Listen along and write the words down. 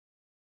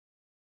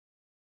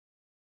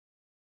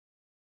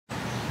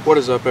What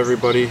is up,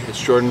 everybody?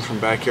 It's Jordan from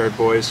Backyard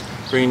Boys,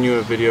 bringing you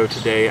a video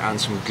today on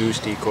some goose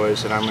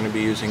decoys that I'm going to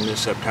be using this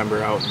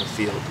September out in the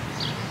field.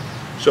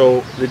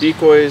 So the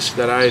decoys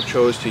that I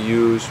chose to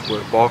use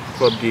were Bulk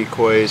Club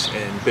decoys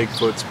and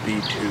BigFoot's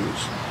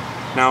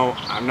B2s. Now,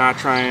 I'm not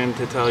trying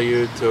to tell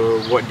you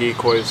what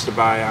decoys to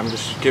buy. I'm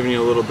just giving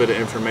you a little bit of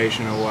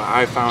information on what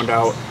I found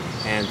out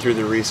and through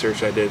the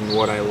research I did and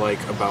what I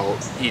like about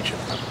each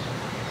of them.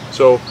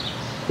 So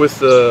with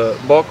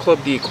the Bulk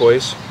Club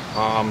decoys,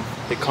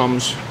 it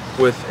comes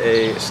with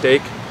a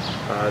stake,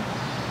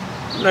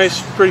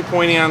 nice, pretty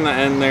pointy on the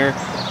end there,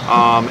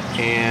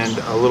 and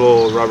a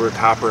little rubber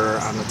topper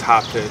on the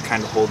top to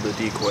kind of hold the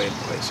decoy in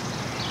place.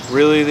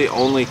 Really, the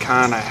only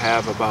con I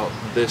have about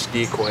this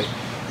decoy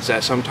is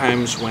that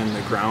sometimes when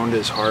the ground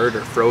is hard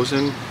or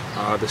frozen,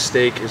 the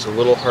stake is a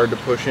little hard to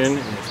push in,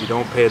 and if you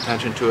don't pay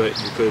attention to it,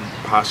 you could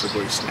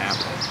possibly snap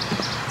it.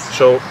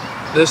 So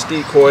this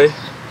decoy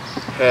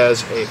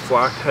has a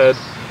flocked head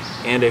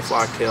and a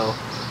flocked tail,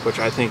 which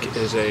I think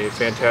is a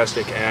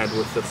fantastic add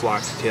with the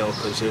flocked tail,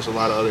 because there's a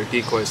lot of other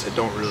decoys that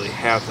don't really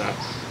have that,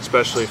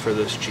 especially for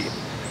this cheap.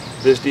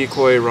 This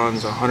decoy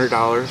runs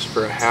 $100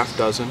 for a half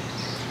dozen.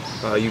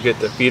 You get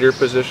the feeder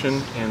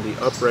position and the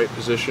upright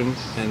position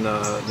in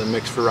the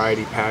mixed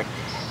variety pack,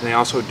 and they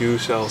also do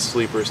sell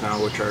sleepers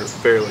now, which are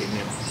fairly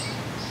new.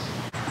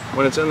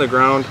 When it's in the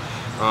ground,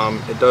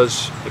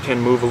 it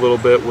can move a little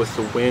bit with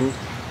the wind.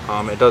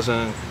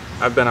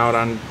 I've been out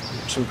on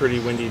some pretty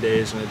windy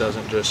days, and it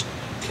doesn't just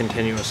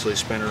continuously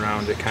spin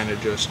around. It kind of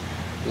just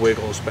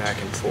wiggles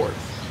back and forth.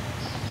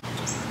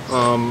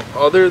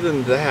 Other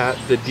than that,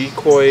 the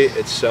decoy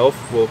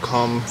itself will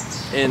come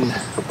in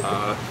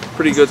a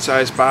pretty good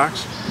sized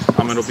box.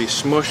 It'll be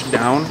smushed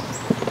down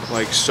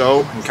like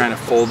so and kind of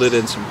folded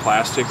in some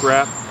plastic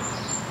wrap.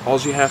 All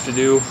you have to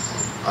do,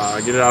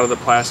 get it out of the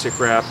plastic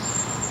wrap,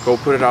 go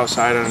put it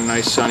outside on a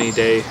nice sunny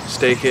day,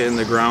 stake it in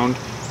the ground,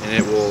 and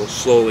it will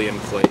slowly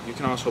inflate. You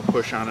can also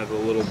push on it a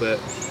little bit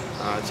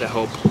to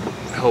help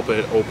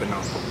it open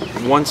up.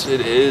 Once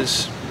it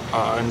is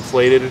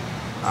inflated,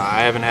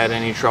 I haven't had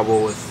any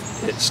trouble with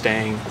it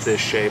staying this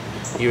shape,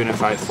 even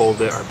if I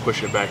fold it or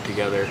push it back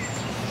together.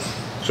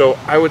 So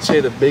I would say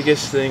the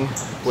biggest thing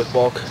with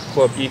Bulk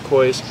Club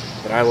decoys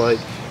that I like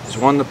is,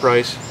 one, the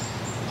price.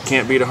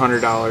 Can't beat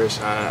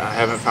 $100. I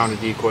haven't found a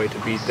decoy to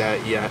beat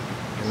that yet.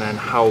 And then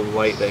how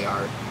light they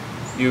are.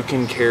 You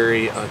can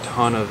carry a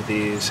ton of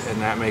these,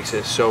 and that makes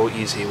it so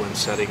easy when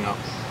setting up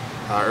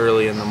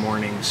early in the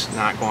mornings,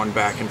 not going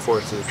back and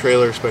forth to the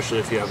trailer, especially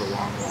if you have a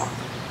long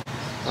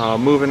walk.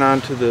 Moving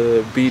on to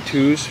the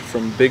B2s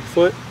from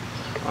BigFoot.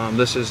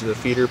 This is the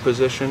feeder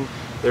position.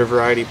 Their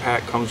variety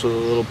pack comes with a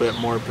little bit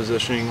more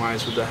positioning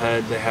wise with the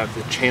head. They have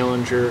the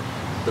Challenger,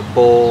 the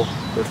Bull,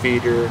 the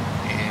feeder,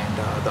 and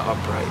the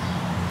upright.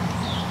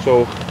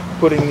 So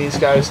putting these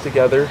guys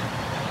together,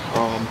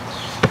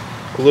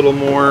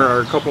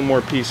 a couple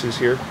more pieces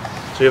here.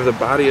 So you have the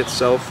body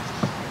itself,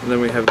 and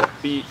then we have the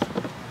feet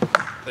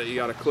that you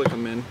got to click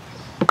them in,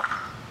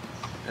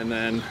 and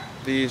then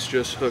these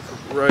just hook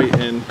right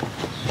in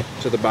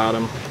to the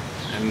bottom,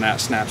 and that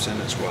snaps in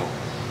as well.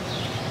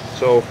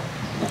 So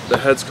the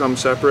heads come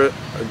separate.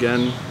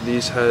 Again,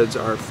 these heads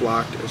are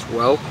flocked as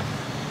well.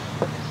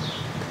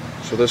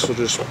 So this will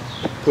just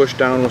push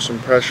down with some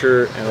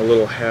pressure and a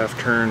little half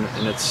turn,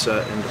 and it's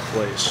set into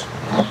place.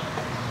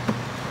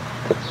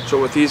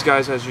 So with these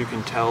guys, as you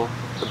can tell,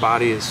 the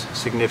body is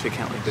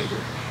significantly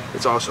bigger.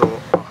 It's also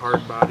a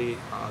hard body.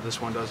 This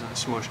one doesn't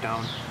smush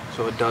down,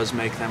 so it does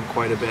make them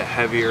quite a bit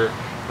heavier,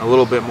 a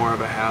little bit more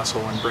of a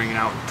hassle when bringing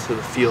out to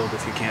the field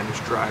if you can't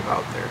just drive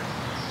out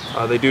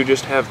there. They do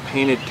just have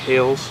painted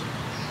tails,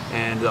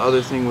 and the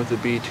other thing with the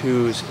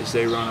B2s is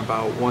they run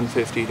about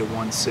 150 to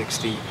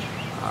 160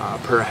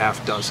 per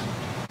half dozen.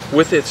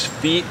 With its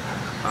feet,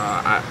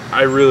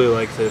 I really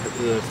like the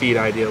feet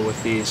idea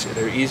with these.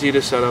 They're easy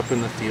to set up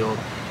in the field,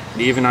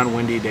 and even on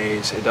windy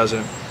days, it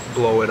doesn't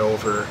blow it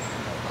over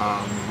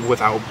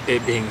without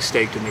it being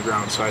staked in the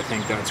ground, so I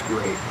think that's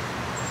great.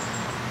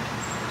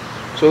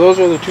 So those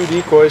are the two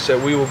decoys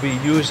that we will be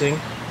using.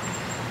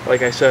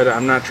 Like I said,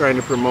 I'm not trying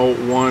to promote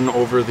one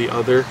over the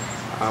other.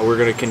 We're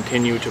going to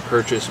continue to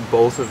purchase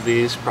both of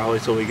these probably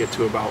till we get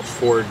to about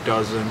 4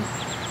 dozen.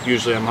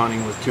 Usually I'm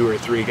hunting with 2 or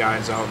 3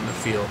 guys out in the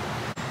field.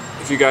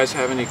 If you guys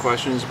have any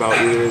questions about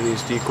either of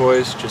these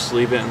decoys, just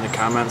leave it in the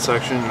comment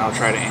section and I'll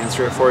try to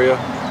answer it for you.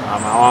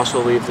 I'll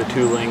also leave the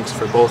 2 links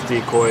for both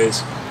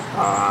decoys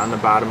on the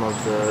bottom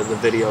of the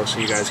video, so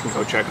you guys can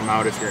go check them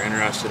out if you're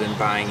interested in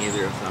buying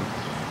either of them.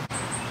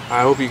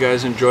 I hope you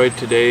guys enjoyed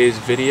today's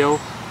video.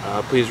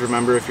 Please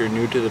remember, if you're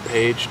new to the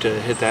page, to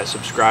hit that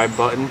subscribe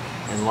button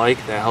and like.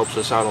 That helps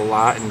us out a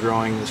lot in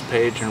growing this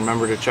page. And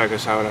remember to check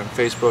us out on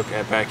Facebook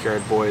at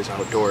Backyard Boys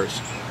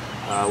Outdoors.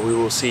 We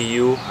will see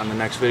you on the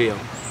next video.